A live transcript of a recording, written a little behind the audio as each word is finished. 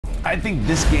I think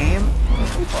this game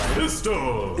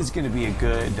is going to be a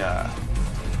good...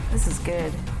 This is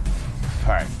good. All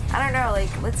right. I don't know,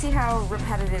 like, let's see how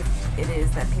repetitive it is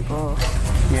that people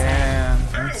Yeah,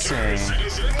 let's see.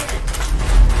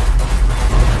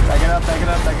 Back it up, back it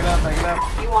up, back it up, back it up.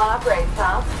 You want upgrades,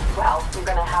 huh? Well, you're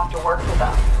gonna have to work with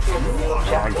them. Here's the new I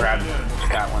objective. grabbed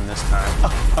that one this time.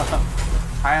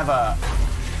 I have a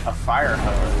fire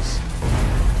hose.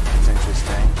 It's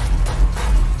interesting.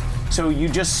 So you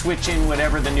just switch in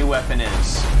whatever the new weapon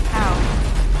is. How?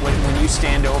 When you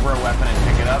stand over a weapon and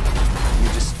pick it up, you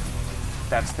just...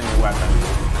 That's the new weapon.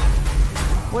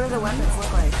 What do the weapons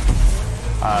look like?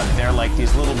 They're like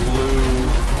these little blue...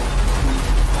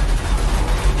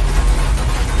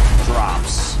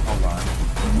 drops. Hold on.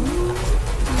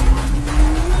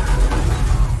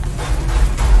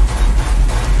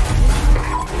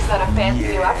 We've got a fancy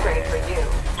new upgrade for you.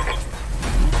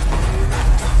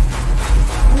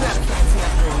 You got a fancy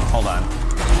upgrade. Hold on.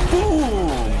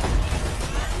 Boom!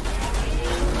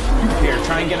 Here,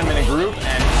 try and get them in a group,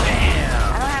 and I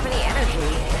bam! don't have any energy.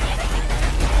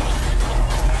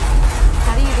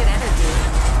 How do you get energy?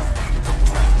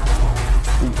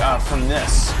 From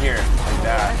this. Here, like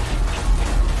that.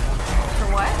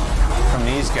 From what? From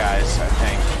these guys, I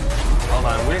think. Hold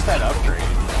on, where's that upgrade?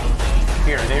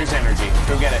 Here, there's energy.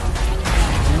 Go get it.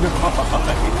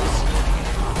 Nice.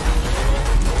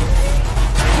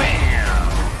 Bam!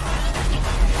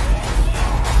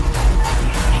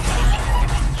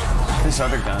 This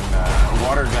other gun,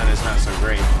 water gun, is not so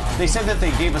great. They said that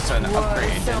they gave us an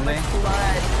upgrade, so didn't much they?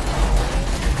 blood.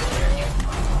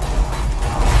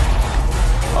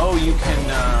 Oh, you can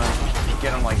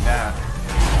get them like that.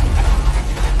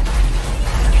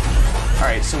 All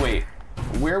right, so wait,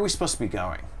 where are we supposed to be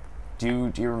going?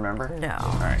 Do you remember? No.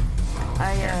 All right,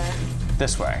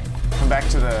 this way. Come back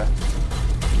to the...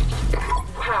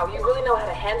 Wow, you really know how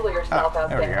to handle yourself out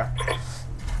there we go.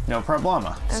 No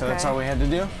problema. So that's all we had to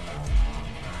do?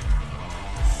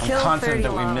 I'm Kill confident 30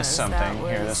 that we llamas. missed something. That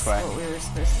Here, was this way. what we were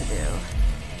supposed to do.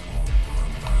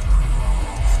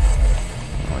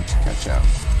 I'll let you catch up.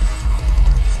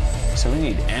 So we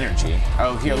need energy.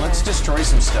 Oh, here, let's destroy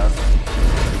some stuff. I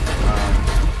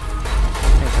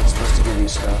think that's supposed to give you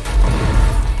stuff.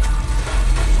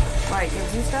 Why, it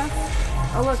gives you stuff?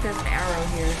 Oh look, there's an arrow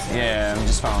here. So Yeah, I'm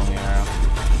just following the arrow.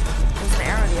 there's an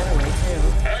arrow the other way too.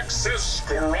 Access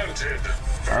granted.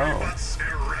 Oh.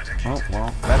 Oh,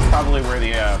 well, that's probably where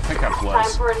the pickup Time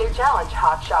was. for a new challenge,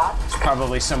 hotshot. It's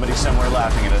probably somebody somewhere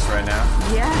laughing at us right now.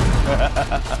 Yeah.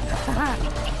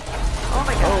 Oh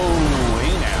my god. Oh,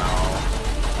 hey now.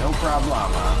 No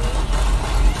problema.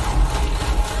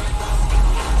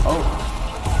 Oh.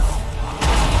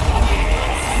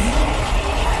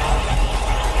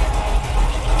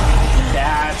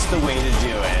 That's the way to do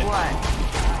it. What?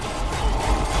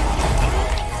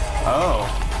 Oh.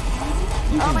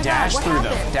 You Oh can my dash God, what through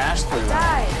them. happened? Dash through them.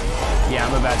 Died. Yeah,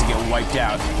 I'm about to get wiped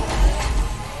out.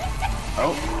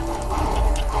 Oh.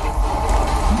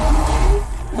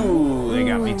 Ooh, they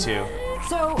got me too.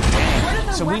 So, what do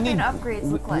the So weapon we need upgrades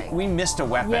look like? We missed a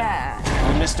weapon. Yeah.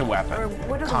 We missed a weapon. Or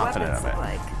what do the Confident weapons of it. look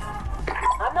like?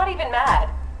 I'm not even mad.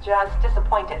 Just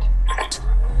disappointed.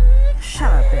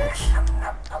 Shut up, bitch.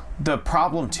 The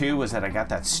problem too was that I got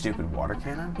that stupid water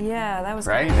cannon. Yeah, that was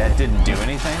Right? That didn't do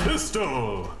anything.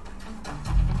 Pistol.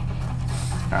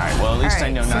 Alright, well at least I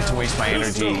Alright, know not so- to waste my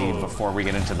energy before we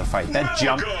get into the fight. That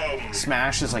jump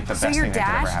smash is like the So best your thing that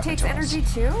could ever dash happen takes to us. energy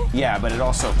too? Yeah, but it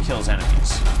also kills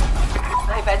enemies.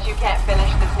 I bet you can't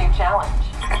finish this new challenge.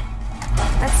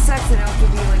 That sucks. They don't give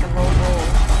you like a mobile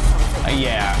something.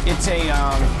 Yeah, it's a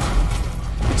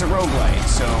roguelite,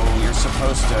 so you're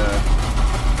supposed to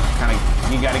kind of,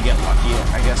 you gotta get lucky,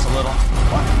 I guess, a little.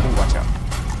 What? Ooh, watch out.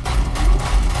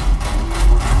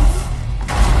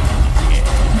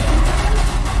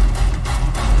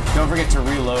 Don't forget to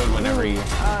reload whenever you...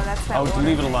 Oh, that's that Oh, water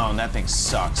leave it thing. alone. That thing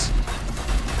sucks.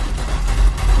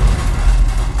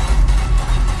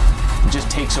 It just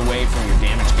takes away from your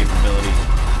damage capability.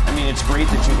 I mean, it's great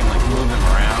that you can, like, move them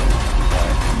around,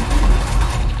 but...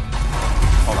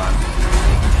 Hold on.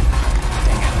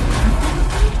 Dang it.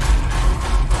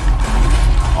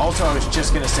 Also, I was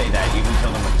just gonna say that. You can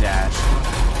kill them with dash.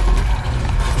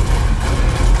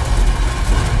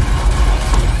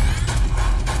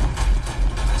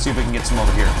 See if we can get some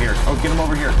over here. Here. Oh, get them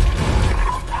over here.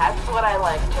 That's what I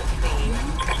like to see.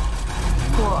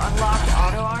 Cool. Unlocked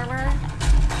auto armor.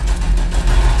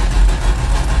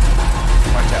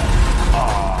 Watch out.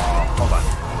 Oh, hold on.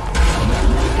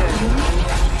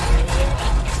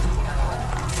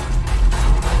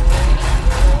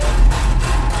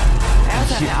 I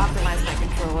also have to optimize my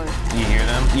controller. You hear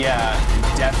them? Yeah,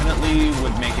 definitely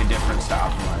would make a difference things to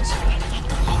optimize.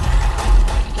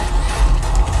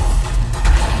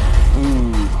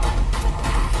 Ooh.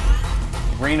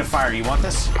 Rain of fire. You want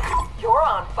this? You're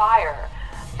on fire.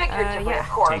 Figuratively, Yeah. of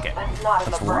course, Take it. but not in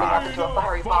the Let's burning rock. up into a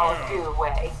fiery ball of goo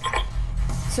way.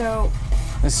 So,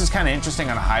 This is kind of interesting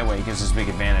on a highway. It gives us a big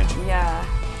advantage. yeah.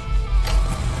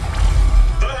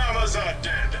 The Llamas are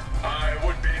dead. I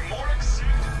would be more excited.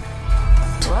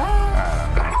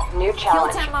 What? New Kill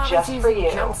challenge 10 llamas just for using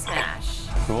you. jump smash.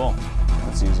 Cool.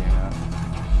 That's easy enough.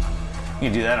 You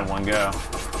can do that in one go.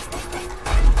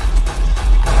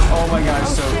 Oh my god,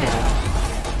 it's so shit. cool.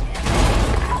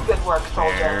 Good work,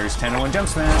 soldier. There's 10 to 1 jump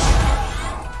smash.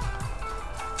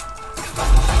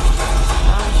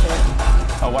 Oh shit.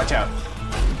 Oh, watch out.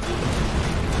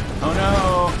 Oh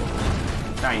no!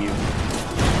 Not you.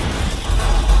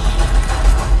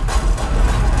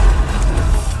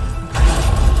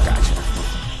 Gotcha.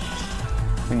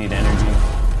 We need energy.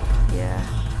 Yeah.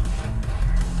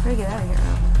 How do I get out of here?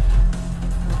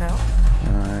 No.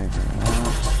 I do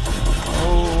not.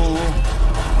 Oh!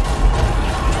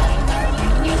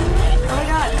 Oh my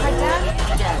god, my dad?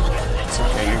 Dead. It's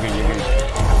okay, you're good, you're good.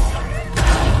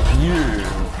 Yeah.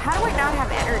 How do I not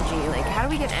have energy? Like, how do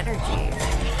we get energy?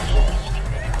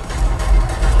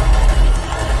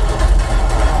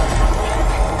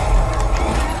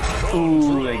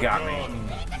 Ooh, they got me.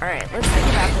 Alright, let's think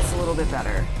about this a little bit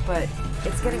better. But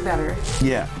it's getting better.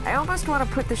 Yeah. I almost want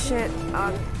to put the shit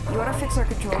on. You want to fix our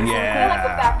controllers? Yeah. I feel like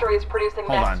the factory is producing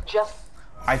Hold next on. just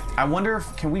I wonder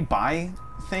if, can we buy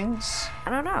things? I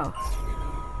don't know.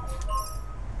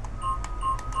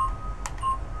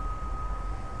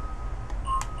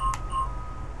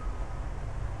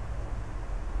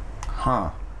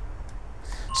 Huh.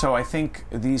 So I think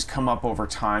these come up over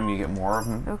time, you get more of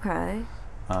them. Okay.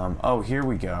 Oh, here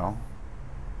we go.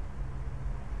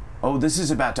 Oh, this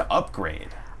is about to upgrade.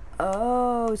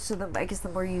 Oh, so I guess the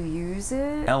more you use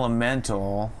it.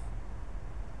 Elemental.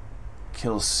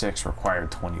 Kills 6,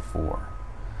 required 24.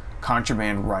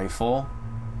 Contraband rifle.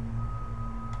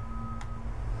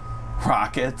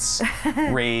 Rockets.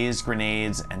 Rays,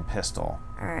 grenades, and pistol.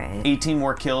 Alright. 18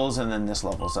 more kills, and then this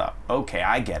levels up. Okay,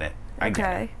 I get it. I get it.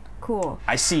 Okay. Cool.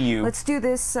 I see you. Let's do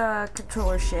this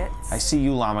controller shit. I see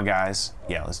you, llama guys.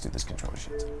 Yeah, let's do this controller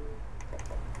shit.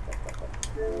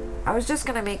 I was just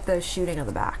gonna make the shooting on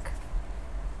the back.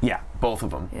 Yeah, both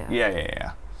of them. Yeah.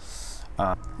 Yeah.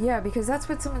 Yeah, because that's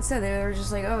what someone said. They were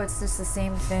just like, "Oh, it's just the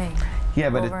same thing." Yeah,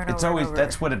 but Over and it's over and always over.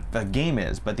 that's what a game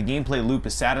is. But the gameplay loop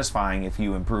is satisfying if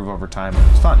you improve over time.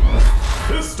 It's fun,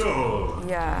 Pistol.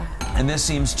 Yeah. and this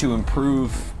seems to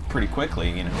improve pretty quickly.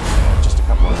 You know, just a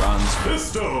couple of runs.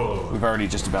 Pistol. We've already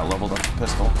just about leveled up the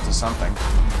pistol to something.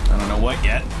 I don't know what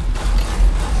yet.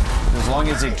 As long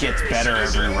as it gets better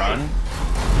every run,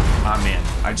 I'm in.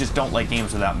 I just don't like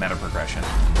games without meta progression.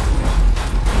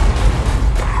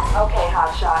 okay,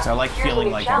 hotshot. So I like Here's feeling a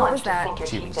new like challenge What was that? to sink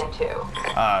your teeth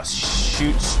Achievements. into.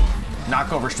 Shoots,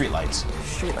 knock over streetlights.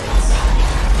 Streetlights.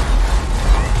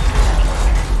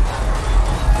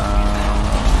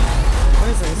 What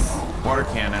is this? Water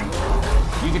cannon.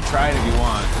 You could try it if you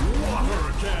want.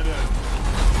 Water cannon.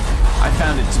 I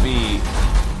found it to be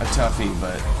a toughie,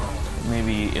 but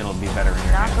maybe it'll be better in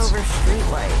your Knock hands. over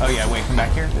streetlights. Oh yeah, wait, come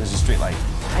back here. There's a streetlight.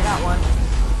 I got one.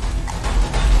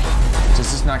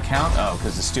 Does this not count? Oh,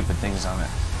 because the stupid thing's on it.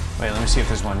 Wait, let me see if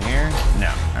there's one here. No.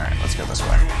 All right, let's go this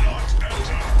way.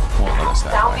 Won't let us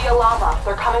that Sound way. the Llama.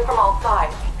 They're coming from all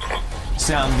sides.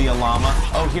 Sound the Llama.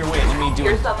 Oh, here, wait, let me do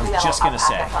Here's it. I something was just that'll gonna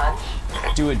unpack say. a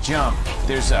punch. Do a jump.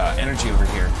 There's energy over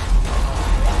here.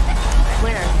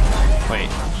 Where? Wait,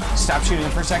 stop shooting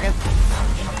for a second.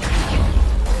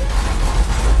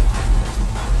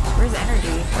 Where's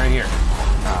energy? Right here.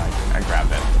 I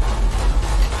grabbed it.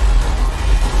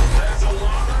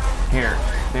 Here,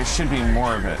 there should be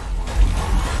more of it.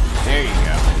 There you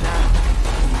go.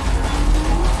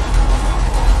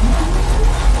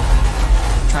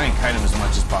 Try and kite him as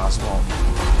much as possible.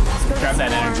 Grab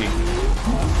that energy.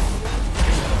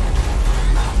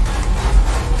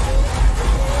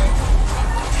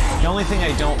 The only thing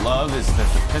I don't love is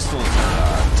that the pistols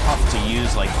are tough to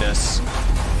use like this.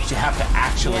 You have to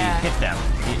actually hit them.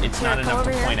 It's Here, not come enough to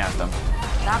over here. point at them.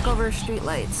 Knock over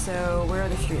streetlights. So where are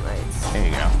the streetlights? There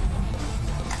you go.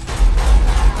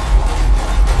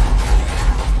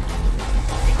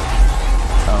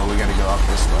 Oh, we gotta go up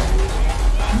this way.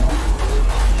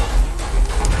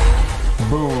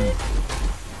 Boom.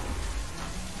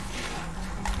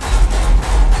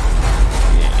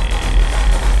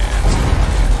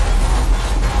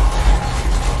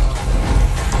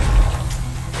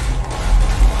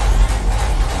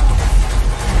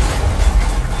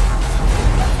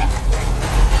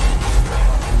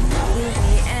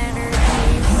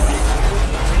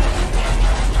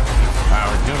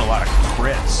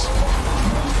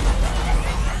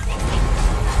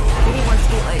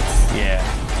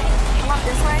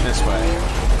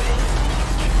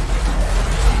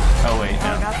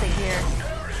 now. Nothing here.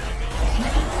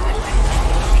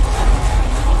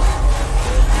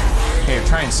 Here,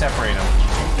 try and separate them.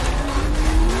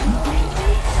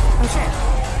 Oh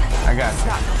shit. I got you.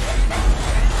 Stop.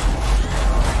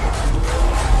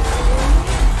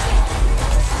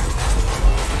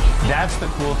 That's the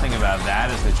cool thing about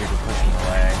that is that you can push them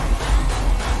away.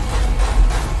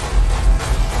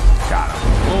 Got him.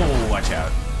 Oh, watch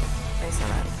out. I saw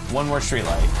that. One more street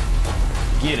light.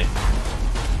 Get it.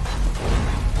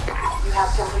 You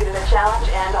have completed a challenge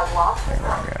and unlocked the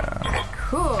There we go.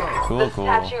 Cool. Cool, The cool.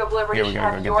 Statue of Here we Liberty go,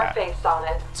 has go your get that. face on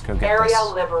it. Let's go get Area this.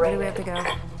 Where do we have liberated. to go?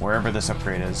 Wherever this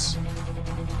upgrade is.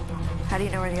 How do you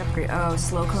know where the upgrade? Oh,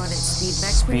 slow cone and speed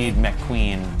mech. Speed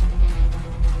McQueen.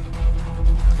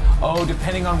 Oh,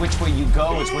 depending on which way you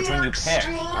go is which one you pick.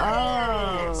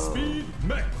 Oh. Speed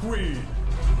McQueen.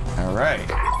 All right.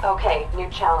 Okay, new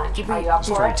challenge. Are you up for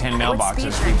Destroy it? 10 What's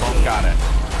mailboxes. speed We both McQueen? got it.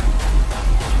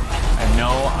 I have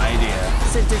no idea.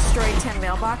 So destroy 10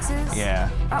 mailboxes? Yeah.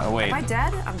 Oh, wait. Am I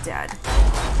dead? I'm dead.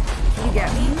 Can you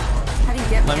get me? How do you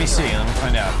get me? Let me see. anyway? Let me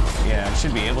find out. Yeah, I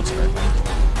should be able to, I think.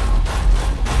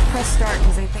 Press start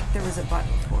because I think there was a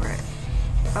button for it.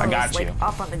 Oh, I got it's you. Like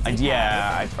up on the D-pad.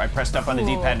 Yeah, I pressed up on the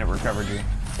Cool. D-pad and it recovered you.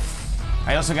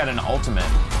 I also got an ultimate.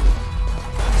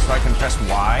 So I can press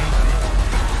Y.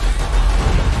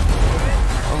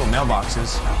 Oh,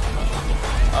 mailboxes.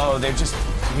 Oh, they're just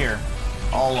here.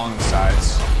 All along the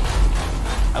sides.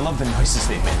 I love the noises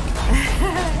they make.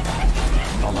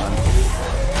 Hold on.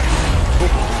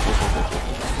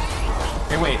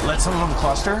 Hey, wait, let some of them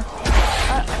cluster?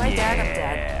 Am I dead? I'm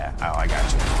dead. Yeah. Oh, I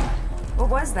got you. What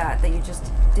was that you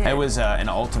just did? It was an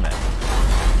ultimate.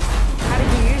 How did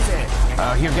you use it?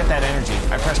 Here, get that energy.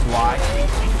 I pressed Y.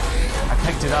 I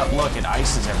picked it up. Look, it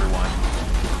ices everyone.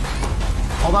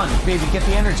 Hold on, baby, get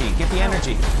the energy. Get the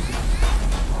energy.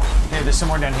 Here, there's some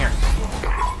more down here.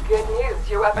 Good news.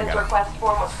 Your weapons I got it. request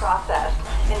form was processed.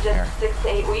 In just Here. 6 to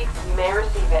 8 weeks, you may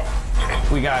receive it.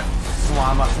 We got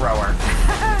Llama thrower.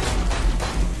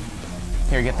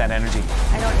 Here, get that energy.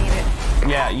 I don't need it.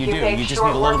 Yeah, you do. made You just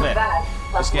short need a little work bit. of that.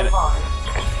 Let's Just get move it. on.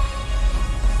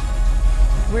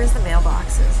 Where's the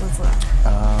mailboxes? Let's look.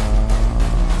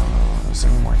 Is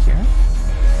there any more here?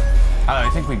 Oh, I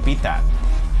think we beat that.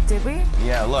 Did we?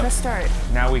 Yeah, look. Press start.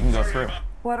 Now we can go through.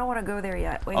 Well, I don't want to go there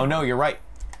yet. Wait. Oh, no, you're right.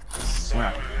 We're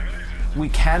not. We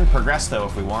can progress, though,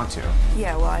 if we want to.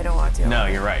 Yeah, well, I don't want to. No,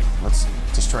 you're right. Let's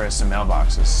destroy some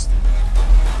mailboxes.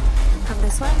 Come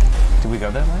this way? Did we go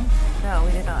that way? No,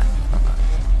 we did not. Okay.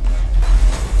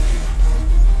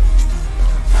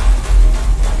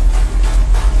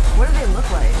 What do they look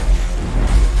like?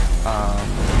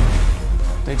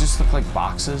 They just look like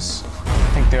boxes.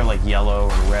 I think they're like yellow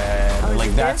or red. Oh, is Like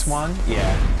it that's this? one.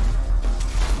 Yeah.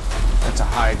 That's a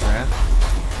hydrant.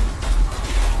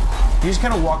 You just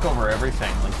kind of walk over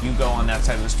everything. Like you go on that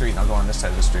side of the street and I'll go on this side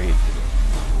of the street.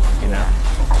 You know?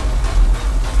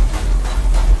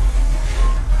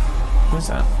 Who's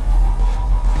that?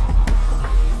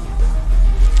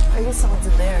 I guess someone's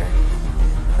in there.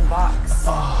 In the box.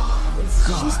 Oh,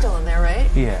 She's still in there, right?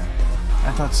 yeah.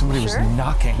 I thought somebody Sure? was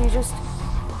knocking. Can you just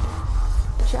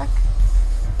check?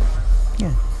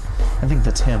 Yeah. I think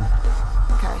that's him.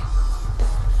 Okay.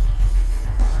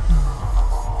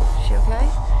 Is she okay?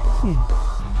 Yeah.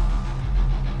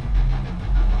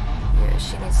 Yeah,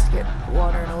 she needs to get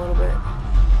water in a little bit.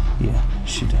 Yeah,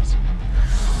 she does.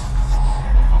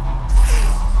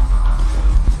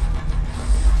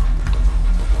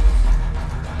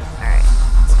 Alright,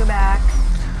 let's go back.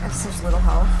 I have such little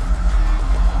health.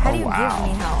 How do you wow.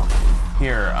 give me health?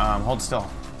 Here, hold still.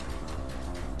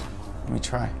 Let me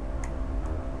try.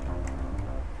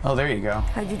 Oh, there you go.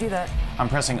 How'd you do that? I'm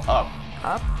pressing up.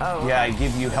 Up? Oh. Yeah, I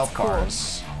give you health cool.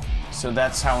 bars. So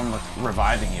that's how I'm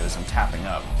reviving you, is I'm tapping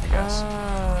up, I guess.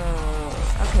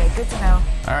 Oh. Okay, good to know.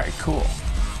 All right, cool.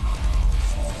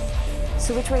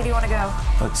 So which way do you want to go?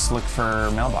 Let's look for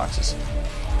mailboxes.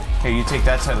 Here, you take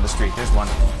that side of the street. There's one.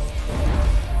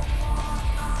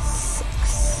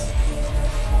 6.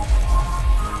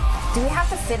 Do we have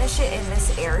to finish it in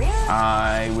this area?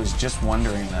 I was just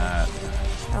wondering that.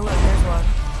 Oh, look, there's one.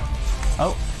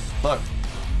 Oh, look.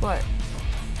 What?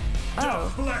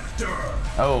 Oh, Deflector.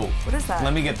 Oh. what is that?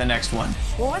 Let me get the next one.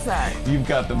 What was that? You've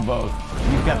got them both.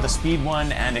 You've got the speed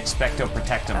one and expecto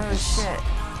protectum. Oh, shit.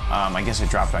 I guess it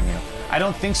dropped on you. I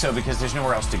don't think so because there's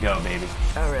nowhere else to go, baby.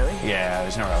 Oh, really? Yeah,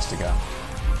 there's nowhere else to go.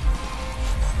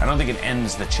 I don't think it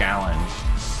ends the challenge.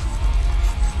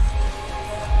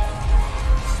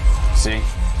 See?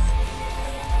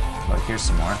 Look, here's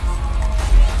some more.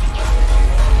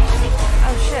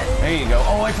 Oh, shit. There you go.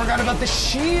 Oh, I forgot about the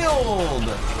shield!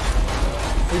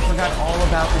 We forgot all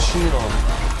about the shield.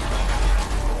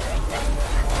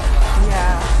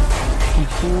 Yeah.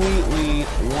 Completely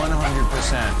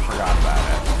 100% forgot about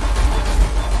it.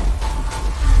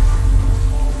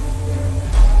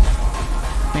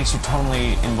 Makes you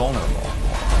totally invulnerable.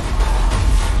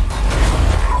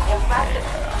 Impressive.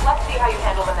 Let's see how you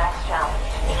handle the next challenge.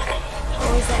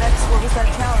 What was that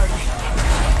challenge?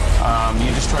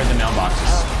 You destroyed the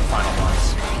mailboxes, the final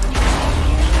ones.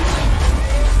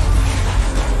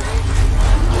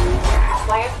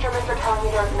 My instruments are telling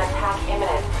me there's an attack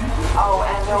imminent. Oh,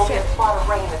 and there will be a spot of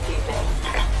rain this evening.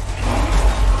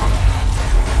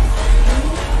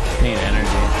 Need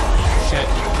energy. Shit.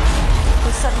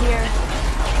 What's up here?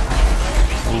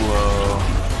 Whoa.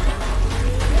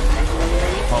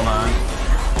 Hold on.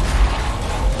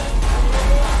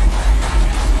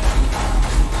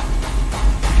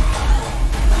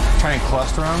 Try and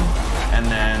cluster them, and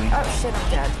then... Oh shit, I'm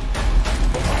dead.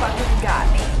 They fucking got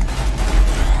me.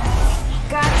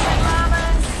 Gotcha,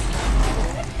 llamas!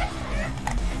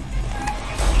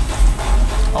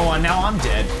 Oh, and now I'm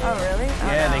dead. Oh, really? Oh,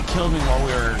 Yeah, no. they killed me while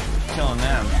we were killing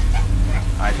them.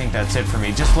 I think that's it for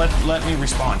me. Just let me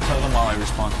respawn. Kill them while I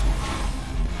respawn.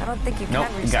 I don't think you Nope,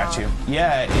 can respawn. got you.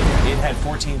 Yeah, it had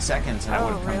 14 seconds and I Oh,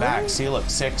 would have come really? back. See, look,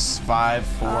 6, 5,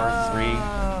 4, 3.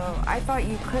 Oh, I thought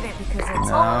you couldn't because it's...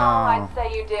 No. I'd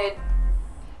say you did.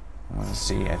 Let's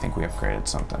see, I think we upgraded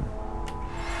something.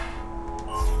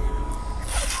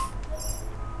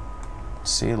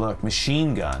 See, look,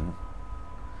 machine gun.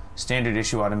 Standard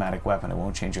issue automatic weapon. It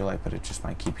won't change your life, but it just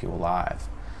might keep you alive.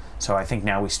 So I think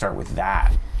now we start with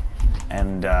that.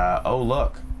 And, oh,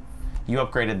 look. You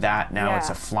upgraded that. Now it's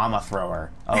a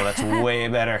flamethrower. Oh, that's way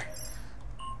better.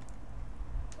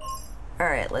 All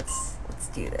right, let's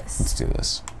do this. Let's do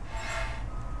this.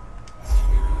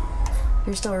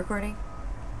 You're still recording?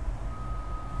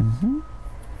 Mm-hmm.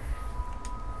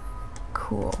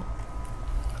 Cool.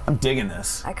 I'm digging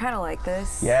this. I kind of like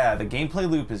this. Yeah, the gameplay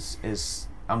loop is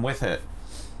I'm with it.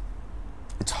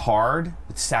 It's hard.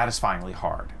 It's satisfyingly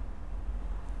hard.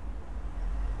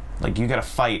 Like, you gotta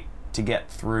fight to get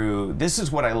through. This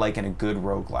is what I like in a good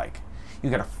roguelike. You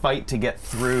gotta fight to get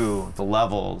through the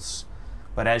levels,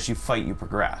 but as you fight, you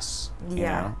progress. You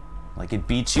know? Like, it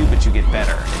beats you, but you get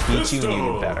better. It beats you, and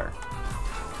you get better.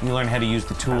 You learn how to use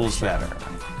the tools better.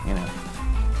 You know.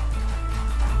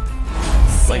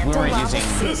 Like, we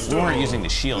weren't using the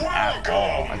shield at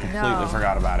all. I completely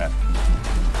forgot about it.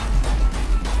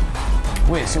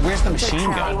 Wait, so where's the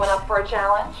machine gun? Anyone up for a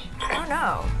challenge? Oh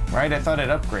no. Right, I thought it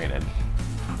upgraded.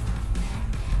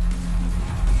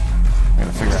 I'm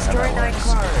gonna figure out how Destroy that 9 works.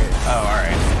 cars. Oh, all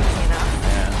right. You know?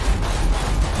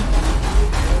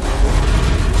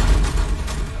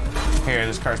 Yeah. Here,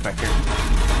 this car's back here.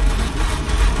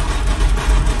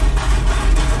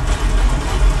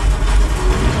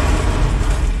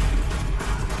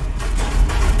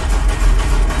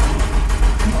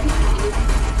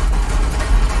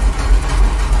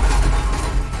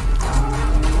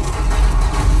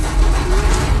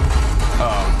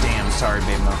 Sorry,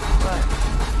 Babe Mo. What?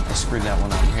 I screwed that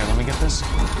one up. Here, let me get this.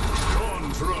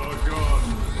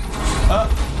 Whoa,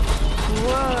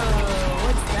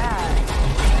 what's that?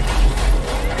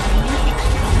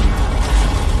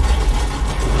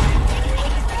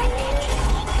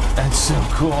 That's so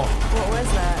cool. What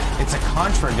was that? It's a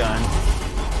Contra gun.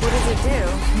 What does it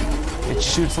do? It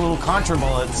shoots little Contra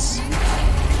bullets.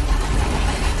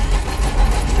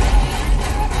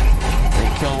 They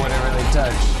kill whatever they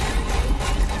touch.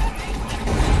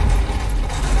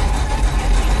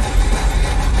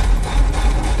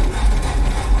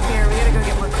 Here, we gotta go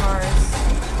get more cars.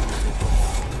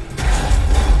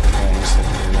 Yeah, you said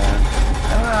to do that.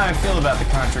 I don't know how I feel about the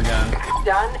Contra gun.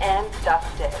 Done and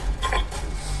dusted.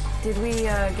 Did we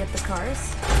get the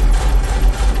cars?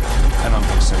 I don't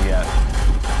think so yet.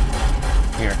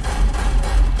 Here.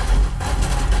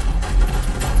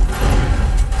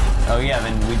 Oh yeah,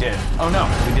 then we did. Oh no,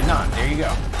 we did not. There you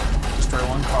go. Destroy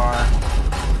one car.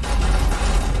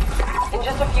 In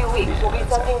just a few weeks, we'll be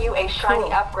sending you a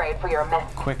shiny upgrade for your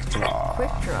mech. Quick draw.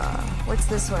 Quick draw. What's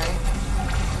this way?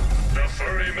 The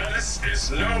furry menace is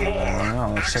no more. I don't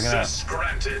know, let's check it out. Access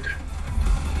granted.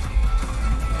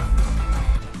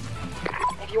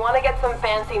 If you want to get some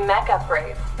fancy mech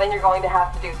upgrades, then you're going to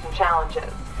have to do some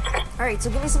challenges. Alright, so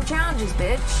give me some challenges,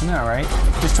 bitch. All right.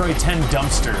 Destroy 10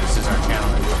 dumpsters is our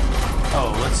challenge.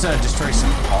 Oh, let's destroy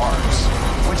some cars.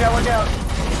 Watch out, watch out.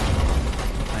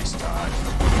 Nice dodge.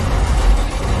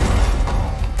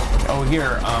 Oh,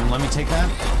 here, let me take that.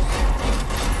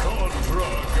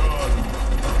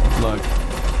 Look.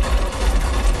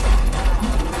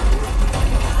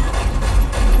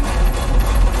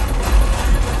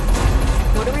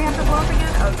 What do we have to blow up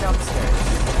again? Oh, dumpsters.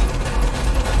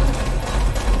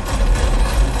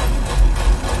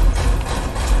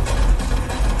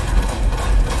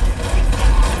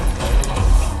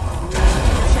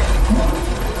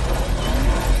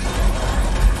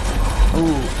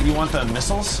 the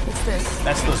missiles? What's this?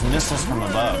 That's those missiles from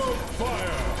above.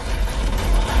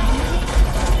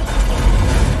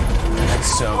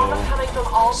 That's Coming from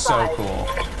all so sides. cool.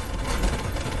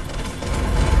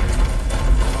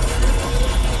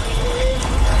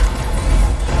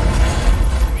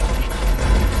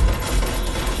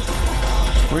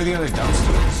 Where are the other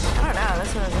dumpsters? I don't know.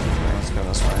 That's what I was looking Let's go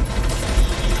this way.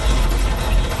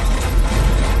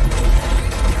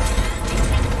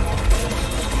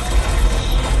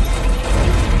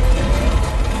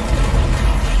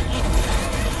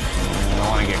 I don't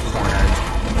want to get cornered.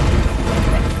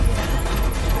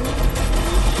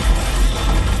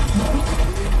 for.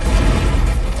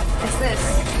 What's this?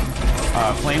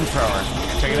 Flamethrower.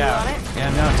 Check it You out. want it? Yeah,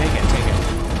 no, take it.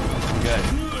 I'm good.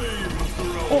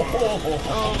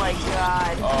 Oh my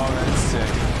god. Oh, that's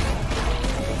sick.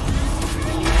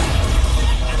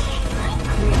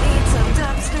 We need some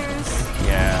dumpsters.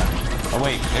 Yeah. Oh,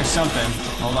 wait, there's something.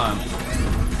 Hold on.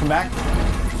 Come back.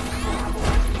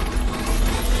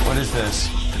 What is this?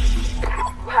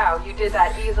 Wow, you did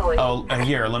that easily. Oh,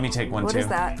 here, let me take one What too. is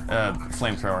that?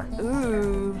 Flamethrower.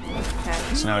 Ooh.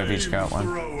 Okay. So now we've each got one.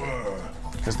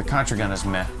 Because the contra gun is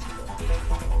meh.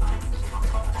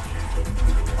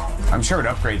 I'm sure it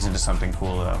upgrades into something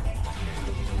cool though.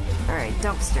 Alright,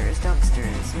 dumpsters.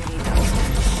 We need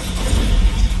dumpsters.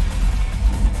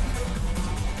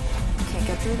 Can't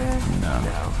get through there? No.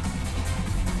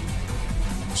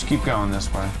 Just keep going this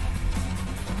way.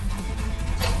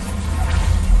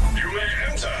 You may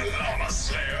enter, Llama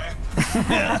Slayer.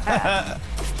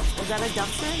 Is that a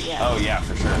dumpster? Yeah. Oh yeah,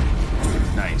 for sure.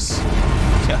 Nice.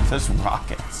 Yeah, those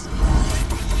rockets.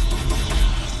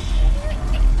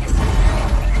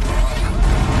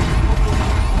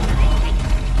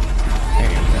 There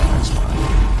you go, that's fine.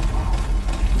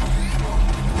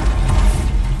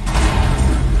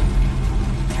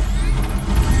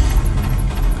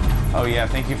 Oh yeah,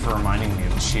 thank you for reminding me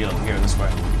of the shield. Here, this way.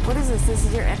 What is this? This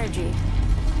is your energy.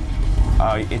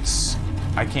 I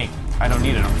don't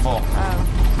need it, I'm full. Oh.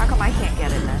 How come I can't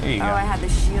get it then? There you oh, go. I had the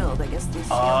shield. I guess the shield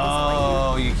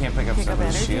Oh, you can't pick up pick stuff up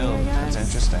with the energy, shield. I guess? That's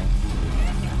interesting.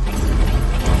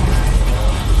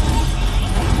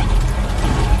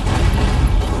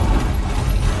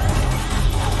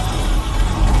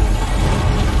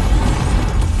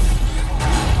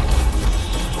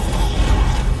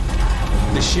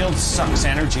 The shield sucks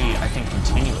energy, I think,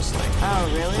 continuously. Oh,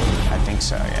 really? I think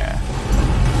so, yeah.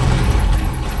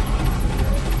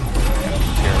 Gotta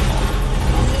be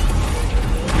careful.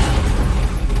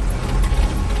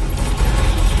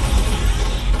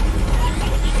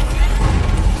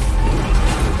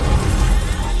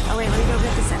 Oh, wait, let me go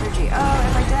get this energy. Oh,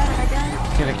 am I dead?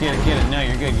 Get it. No,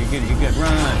 you're good.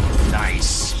 Run.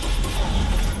 Nice.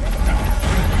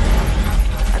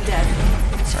 I'm dead.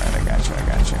 That's all right, I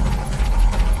got you.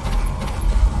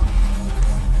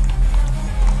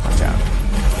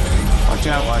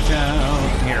 Watch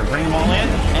out. Here, bring them all in,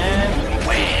 and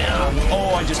wham!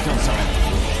 Oh, I just killed someone.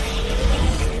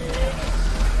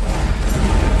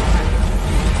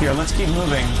 Here, let's keep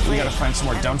moving. We gotta find some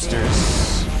more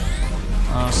dumpsters.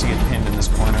 Oh, so you get pinned in this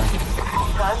corner.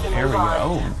 Time to Here move we go. on.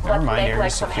 Oh, never Let's mind, make area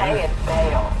like some secure. hay and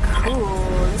bail.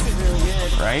 Ooh, this is really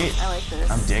good. Right? I like this.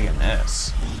 I'm digging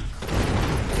this.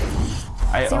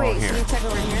 So wait, here. should we check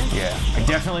over here? Yeah, I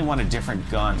definitely want a different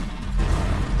gun.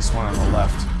 This one on the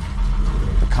left.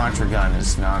 The contra gun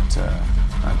is not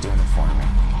doing it for me.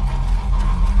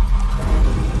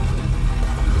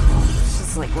 It's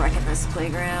just like wrecking this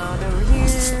playground over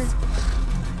here.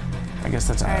 I guess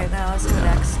that's Alright, now let's go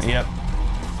next. Yep.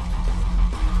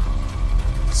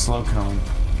 Slow cone.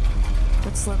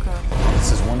 What's slow code?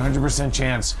 This is 100%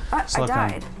 chance. I Slow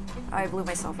died. I blew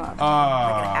myself up. Like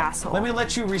an asshole. Let me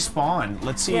let you respawn.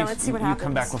 Let's see Yeah, if let's see what you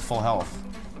come back happens. with full health.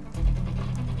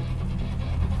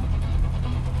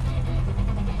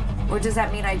 Or does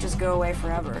that mean I just go away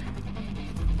forever?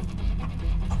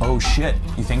 Oh shit!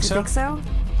 You think You so? think so?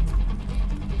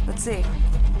 Let's see.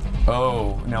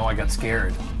 Oh no, I got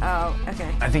scared. Oh,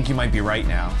 okay. I think you might be right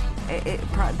now.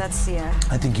 That's, yeah.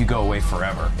 I think you go away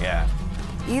forever. Yeah.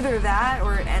 Either that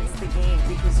or it ends the game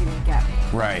because you didn't get me.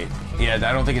 Right. Yeah,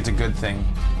 I don't think it's a good thing.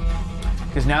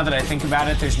 Because now that I think about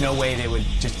it, there's no way they would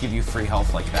just give you free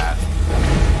health like that.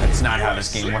 That's not how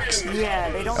this game works. Yeah,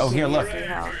 they don't Oh, give here, you look. free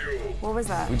health. What was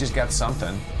that? We just got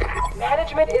something.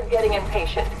 Management is getting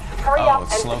impatient. Hurry Oh, up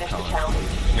it's and slow finish the cone. challenge.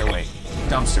 Here, wait.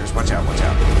 Dumpsters. Watch out. I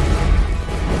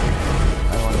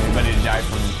don't want anybody to die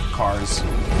from cars.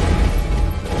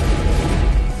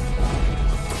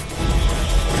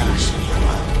 Gosh, come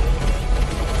on.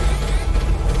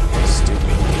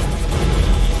 Stupid.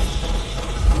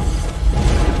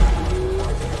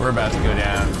 We're about to go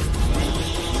down.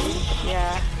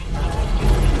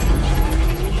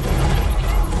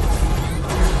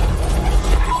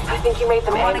 think you made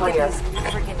them I want to angrier. get these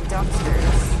freaking dumpsters.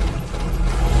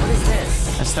 What is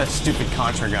this? That's that stupid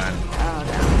Contra gun. Oh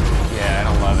no. Yeah, I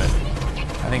don't love it.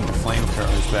 I think the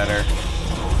flamethrower's better.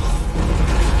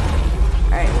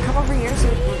 Alright, come over here so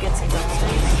we'll get some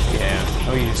dumpsters. Yeah.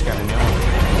 Oh, you just got a new one.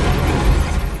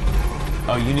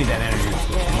 Oh, you need that energy.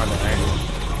 Yeah. More than energy.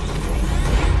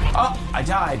 Oh, I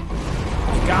died.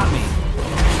 You got me.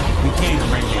 You can't even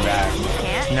bring me back. You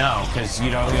can't? No, because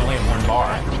you only have one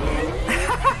bar.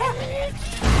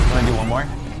 Want to do one more?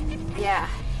 Yeah.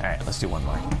 Alright, let's do one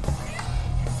more.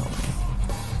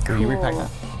 Can you repack that?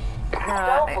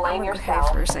 Don't blame I'm okay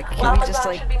yourself. for a second. Can we Llama just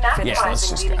gun like should be finish Yeah, let's maximizing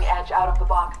just leading go. edge out of the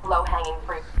box, low-hanging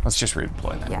fruit. Let's just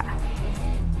redeploy that. Yeah.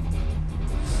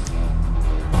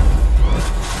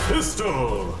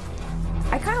 Pistol!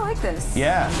 I kind of like this.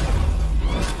 Yeah.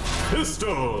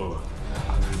 Pistol!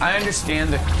 I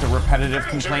understand the repetitive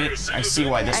complaint. I see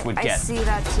why this would I get see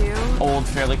that too. old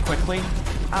fairly quickly.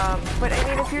 But I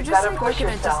mean, if you're just Better like push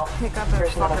looking to just yourself. pick up and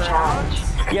There's flip not a around.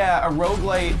 challenge. Yeah, a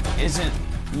roguelite isn't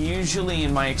usually,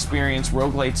 in my experience,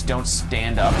 roguelites don't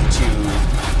stand up to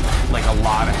like a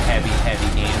lot of heavy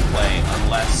gameplay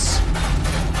unless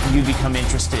you become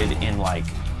interested in like,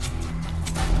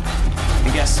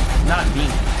 I guess, not being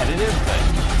competitive, but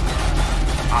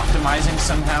optimizing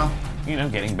somehow,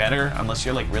 getting better, unless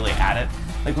you're like really at it.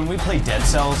 Like when we played Dead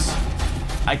Cells,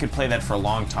 I could play that for a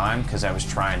long time because I was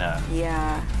trying to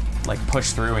Yeah. like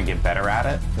push through and get better at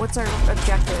it. What's our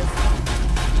objective?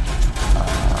 You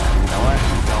know what?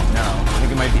 I don't know. I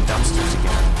think it might be dumpsters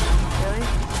again. Really?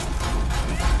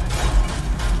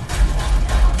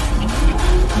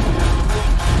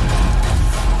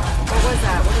 What was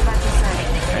that? What did that just say?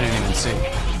 I didn't even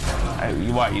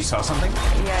see. What? You saw something?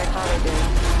 Yeah, I thought I did.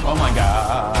 Oh my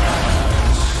god.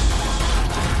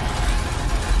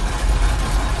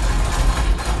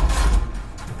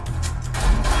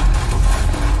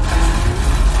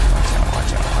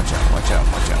 Watch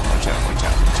out.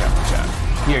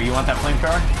 Here, you want that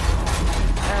flamethrower?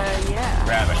 Yeah.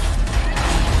 Grab it.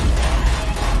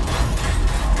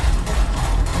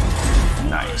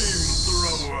 Nice.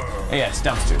 Yeah, it's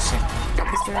dumpsters. See?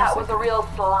 That was a real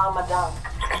Llama dunk.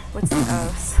 What's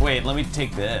the Wait, let me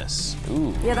take this.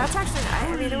 Ooh. Yeah, that's actually.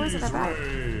 I mean, it wasn't that bad.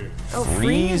 Oh,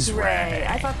 Freeze freeze ray. ray.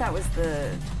 I thought that was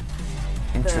the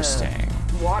Interesting.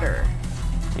 water.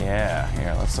 Yeah,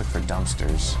 here, let's look for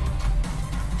dumpsters.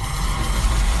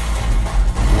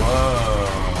 Whoa.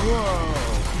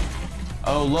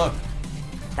 Whoa. Oh, look.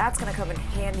 That's gonna come in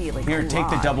handy. Like Here, a take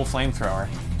the lot. double flamethrower.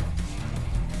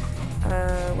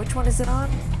 Which one is it on?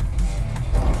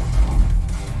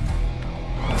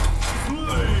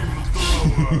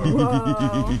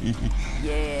 Whoa.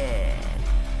 Yeah.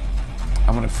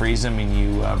 I'm gonna freeze them and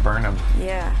you burn them.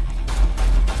 Yeah.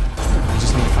 I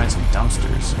just need to find some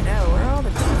dumpsters. No, where are all the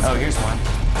dumpsters? Oh, here's one.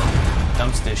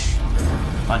 Dumpstish.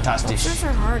 Fantastisch. Dumpsters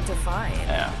are hard to find.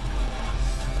 Yeah.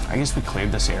 I guess we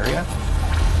cleared this area.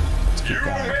 Let's keep You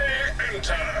going. may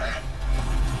enter.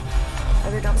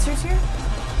 Are there dumpsters here?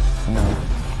 No.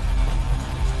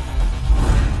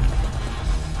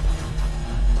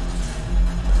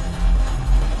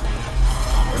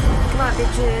 Come on,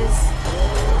 bitches.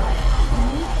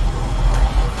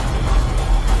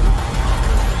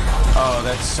 Oh,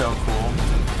 that's so cool.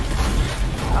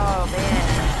 Oh man,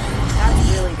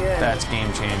 that's really good. That's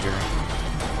game changer.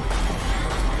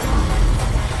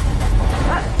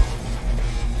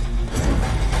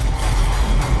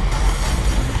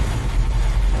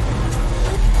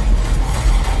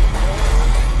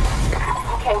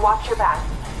 Okay, watch your back.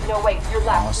 No, wait, you're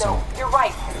left. Awesome. No, you're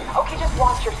right. Okay, just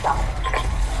watch yourself.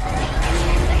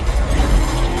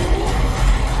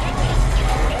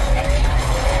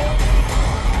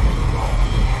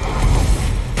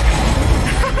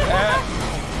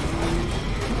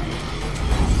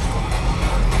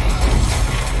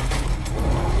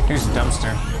 Here's a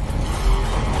dumpster.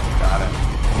 Got it.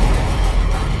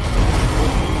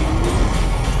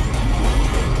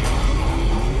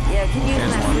 Yeah, keep using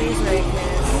Here's that one. freeze ray,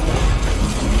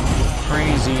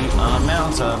 Crazy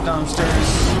amounts of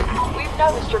dumpsters. We've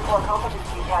noticed your core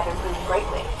competencies have improved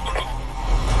greatly.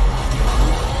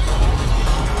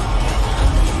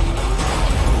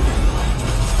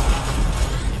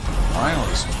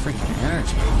 Finally, some freaking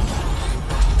energy.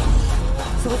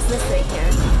 So what's this thing here?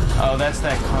 Oh, that's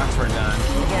that Contra gun.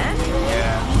 Again?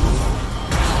 Yeah.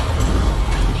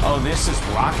 Oh, this is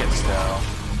rockets, though.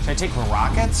 Should I take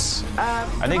rockets?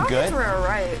 Are they good? Were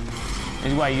alright.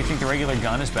 And why, you think the regular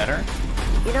gun is better?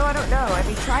 You know, I don't know. I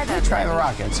mean, try that. Try the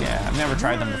rockets, yeah. I've never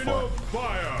tried them before.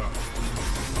 Fire.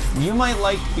 You might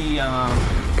like the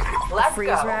Let's Freeze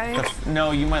go. ride?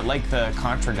 No, you might like the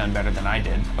Contra gun better than I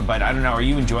did. But I don't know, are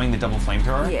you enjoying the double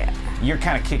flamethrower? Yeah. You're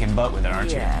kind of kicking butt with it,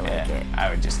 aren't Yeah, you? I like it. I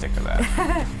would just stick with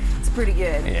that. It's pretty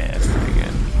good. Yeah, it's pretty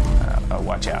good.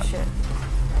 Watch out. Shit.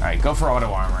 Alright, go for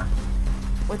auto armor.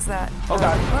 What's that? Oh,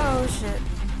 God. Oh, shit.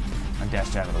 I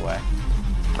dashed out of the way.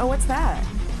 Oh, what's that?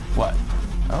 What?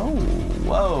 Oh,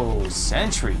 whoa,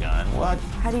 sentry gun. What?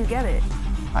 How do you get it?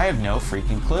 I have no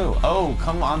freaking clue. Oh,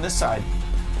 come on this side.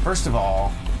 First of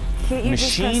all, Can't you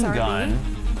machine just press gun.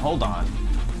 RB? Hold on.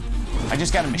 I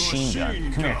just got a machine gun.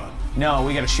 Machine Come here. gun. No,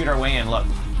 we gotta shoot our way in. Look.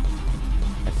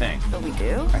 I think. Oh, we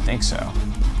do? I think so.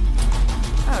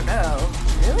 Oh, no.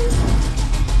 Really?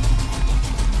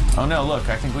 Oh no, look.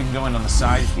 I think we can go in on the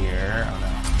side here. Oh no.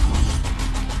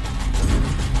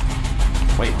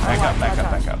 Wait, back up, back up,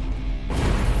 back up.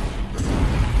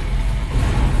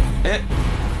 It.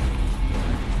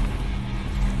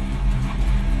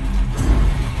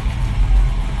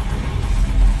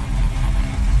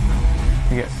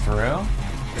 You get through?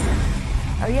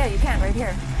 Oh, yeah, you can right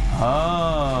here.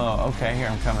 Oh, okay, here,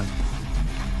 I'm coming.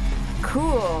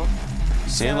 Cool.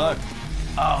 See, So- look.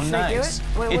 Oh, Should I do nice. it?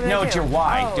 What do I No, it's do? your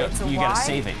Y. Oh, it's a You gotta Y?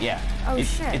 save it, yeah. Oh,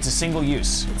 shit. It's a single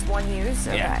use. It's one use?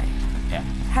 Okay. Yeah. Yeah.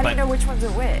 How do you But know which one's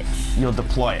a which? You'll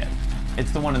deploy it.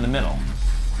 It's the one in the middle.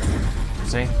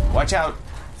 See? Watch out.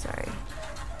 Sorry.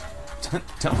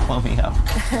 Don't blow me up.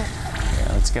 Yeah,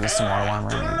 let's get us some auto armor.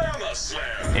 Llama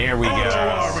Slam. Here we go.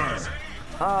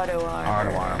 Auto armor.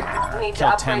 Auto armor. Need to Kill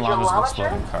upgrade 10 your llamas with llama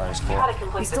exploding shirt? cars. Cool. Gotta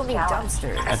complete We still this need challenge.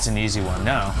 dumpsters. That's an easy one.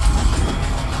 No.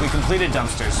 We completed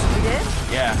dumpsters. We did?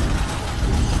 Yeah.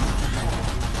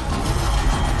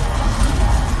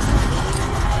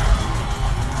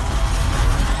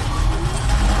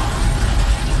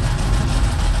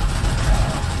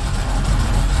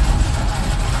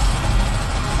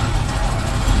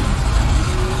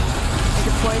 I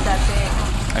deployed that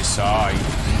thing. I saw you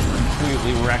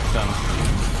completely wrecked them.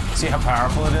 See how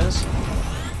powerful it is?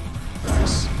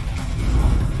 Nice.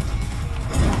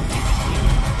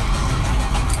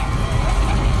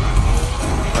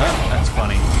 Well, that's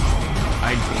funny.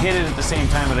 I hit it at the same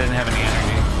time, but I didn't have any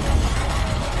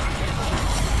energy.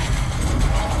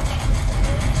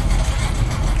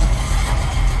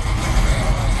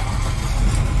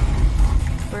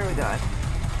 Where are we going?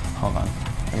 Hold on.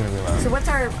 I gotta reload. So what's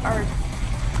our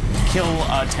Kill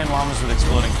 10 llamas with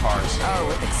exploding cars. oh,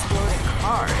 with exploding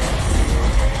cars.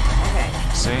 Okay.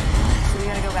 See? So we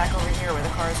gotta go back over here where the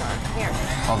cars are. Come here.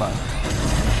 Hold on.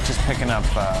 Just picking up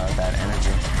that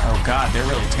energy. Oh god, they're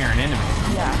really tearing into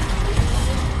me. Yeah.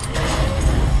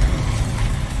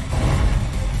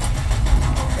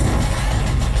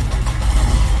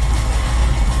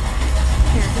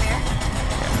 Here, come here.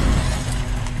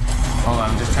 Hold on,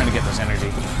 I'm just trying to get this energy.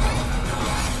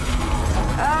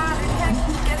 Ah, they're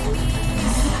getting me.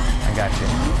 I got you.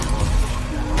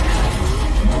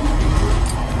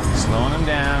 Slowing them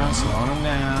down, slowing them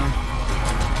down.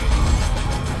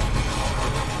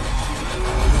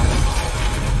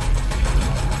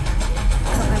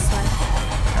 Come this way.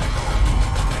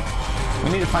 We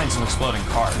need to find some exploding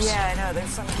cars. Yeah, I know. There's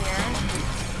some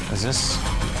here. Is this?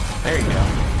 There you go.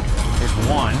 There's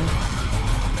one.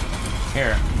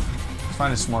 Here. Let's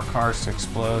find some more cars to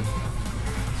explode.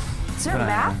 Is there a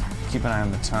map? Keep an eye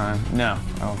on the time. No,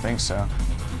 I don't think so.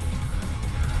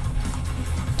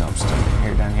 Dumpster.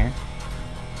 Here, down here.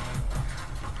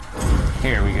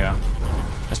 Here we go.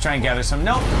 Let's try and gather some.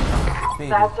 Nope. Baby.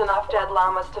 That's enough dead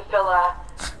llamas to fill a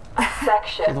You're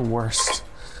section. the worst.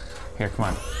 Here, come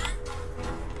on.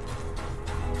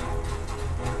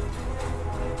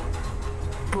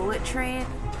 Bullet train?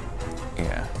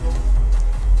 Yeah.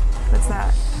 What's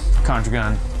that? Contra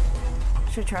gun.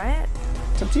 Should we try it?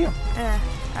 It's up to you.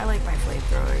 I like my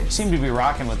flamethrowers. Seem to be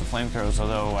rocking with the flamethrowers,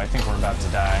 although I think we're about to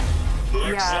die. Looks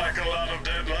Yeah. like a lot of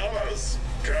dead llamas.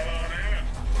 Come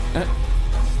on in.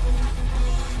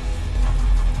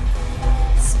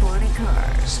 Exploding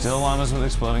cars. Still llamas with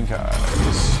exploding cars.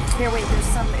 Here, wait, there's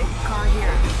some car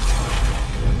here.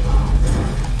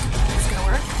 Is this gonna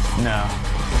work? No.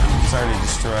 It's already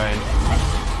destroyed.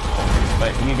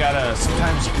 But you gotta,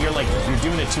 sometimes you're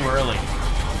doing it too early.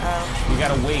 Oh. You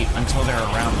gotta wait until they're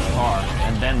around the car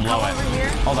and then blow it. over here?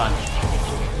 Hold on.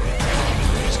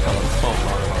 Just kill a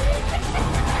boatload of them.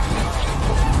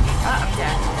 Ah, I'm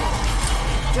dead.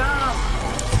 Jump!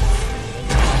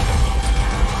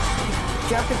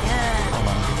 Jump again. Hold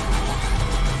on.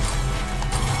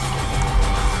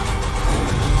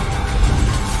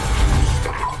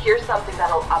 Here's something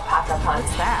that'll alpaca punch.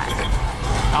 What's that?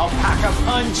 Alpaca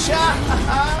punch!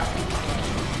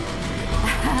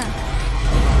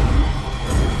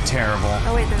 Terrible.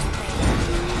 Oh wait, there's a thing.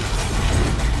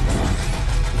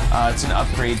 It's an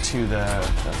upgrade to the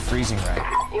freezing ray.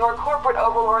 Your corporate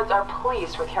overlords are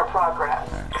pleased with your progress.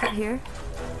 Cut here.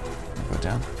 Go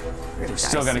down. We're gonna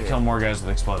Still die got to soon. kill more guys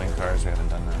with exploding cars. We haven't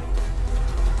done that.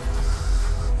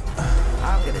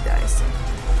 I'm gonna die soon.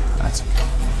 That's okay.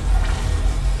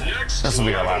 Next This will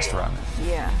be our level. last run.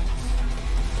 Yeah.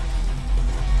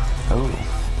 Oh,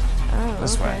 Oh,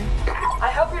 this okay. way. I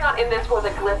hope you're not in this for the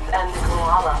glitz and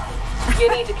Llama.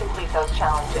 You need to complete those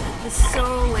challenges. It's so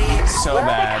late. So Where are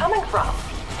they bad. coming from?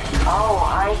 Oh,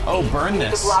 I see. Oh, burn You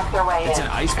need this. to block their way It's in.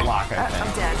 an ice block, I I'm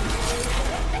think. dead.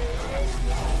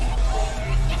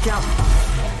 Jump.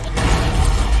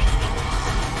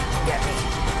 Get me.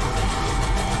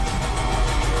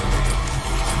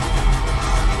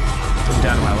 I'm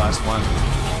down to my last one.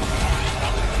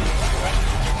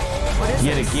 What is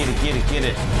Get this? it, get it, get it, get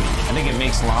it. I think it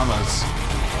makes llamas.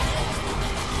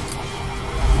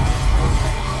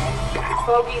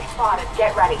 Bogey spotted.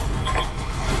 Get ready.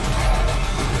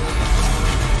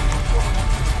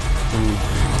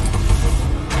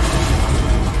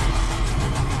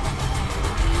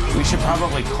 We should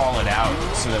probably call it out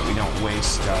so that we don't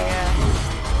waste. Yeah.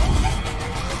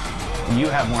 You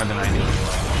have more than I do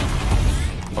anyway.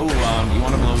 Oh, you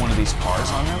want to blow one of these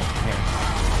cars on them? Here.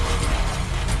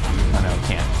 Oh no,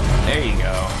 can't. There you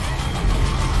go.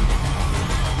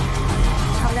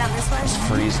 Come down this way. Just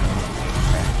freeze them.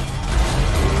 Okay.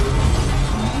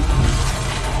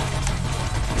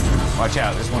 Watch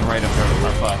out, there's one right up there with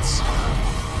our butts.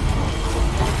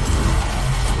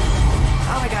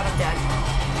 Oh my god, I'm dead.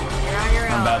 You're on your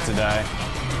own. I'm about to die.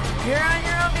 You're on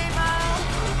your own, Bebo.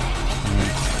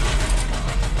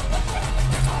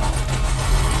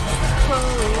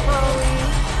 Holy, holy.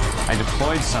 I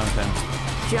deployed something.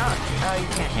 Jump. Oh, you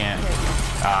can't. Can't.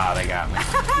 Ah, they got me.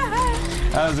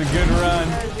 That was a good run.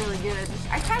 That was really good.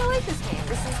 I kind of like this game.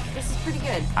 This is pretty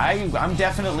good. I'm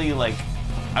definitely like,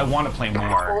 I want to play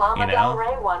more, Llama you Del know?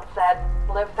 Rey once said,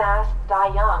 "Live fast,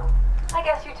 die young." I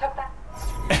guess you took that.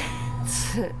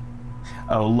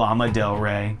 Oh, Llama Del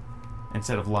Rey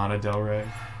instead of Lana Del Rey.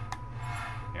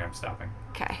 Here, I'm stopping.